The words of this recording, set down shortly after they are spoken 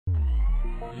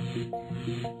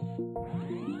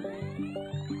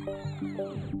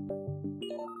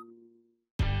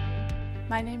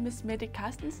My name is Mette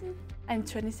Carstensen. I'm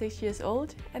 26 years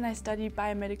old and I study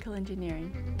Biomedical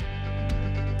Engineering.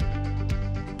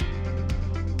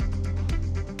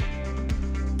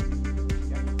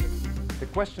 The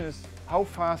question is, how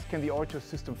fast can the audio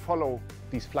system follow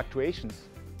these fluctuations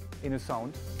in a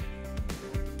sound?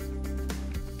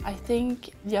 I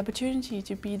think the opportunity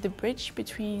to be the bridge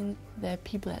between the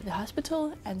people at the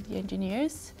hospital and the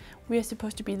engineers. We are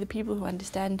supposed to be the people who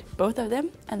understand both of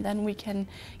them, and then we can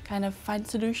kind of find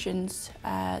solutions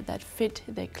that fit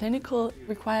the clinical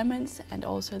requirements and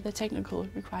also the technical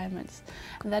requirements.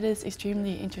 And that is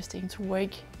extremely interesting to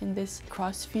work in this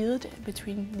cross field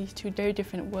between these two very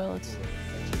different worlds.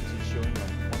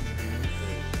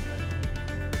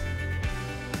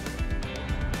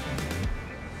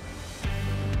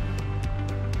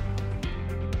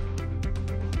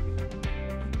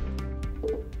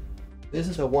 This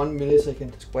is a 1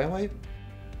 millisecond square wave.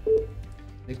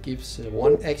 It gives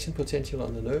one action potential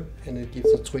on the nerve and it gives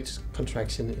a twitch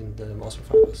contraction in the muscle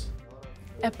fibers.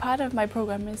 A part of my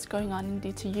program is going on in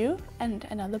DTU and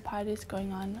another part is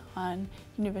going on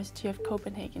University of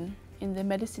Copenhagen in the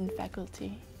medicine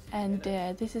faculty. And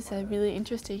this is a really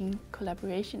interesting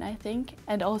collaboration, I think.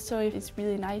 And also it's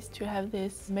really nice to have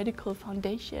this medical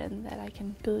foundation that I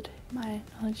can build my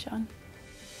knowledge on.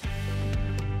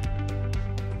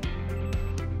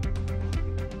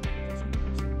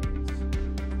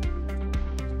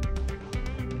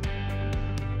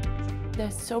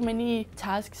 There's so many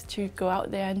tasks to go out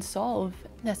there and solve.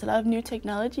 There's a lot of new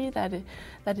technology that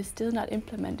is still not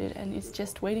implemented and it's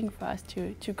just waiting for us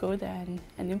to go there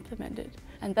and implement it.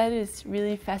 And that is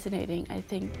really fascinating, I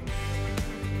think.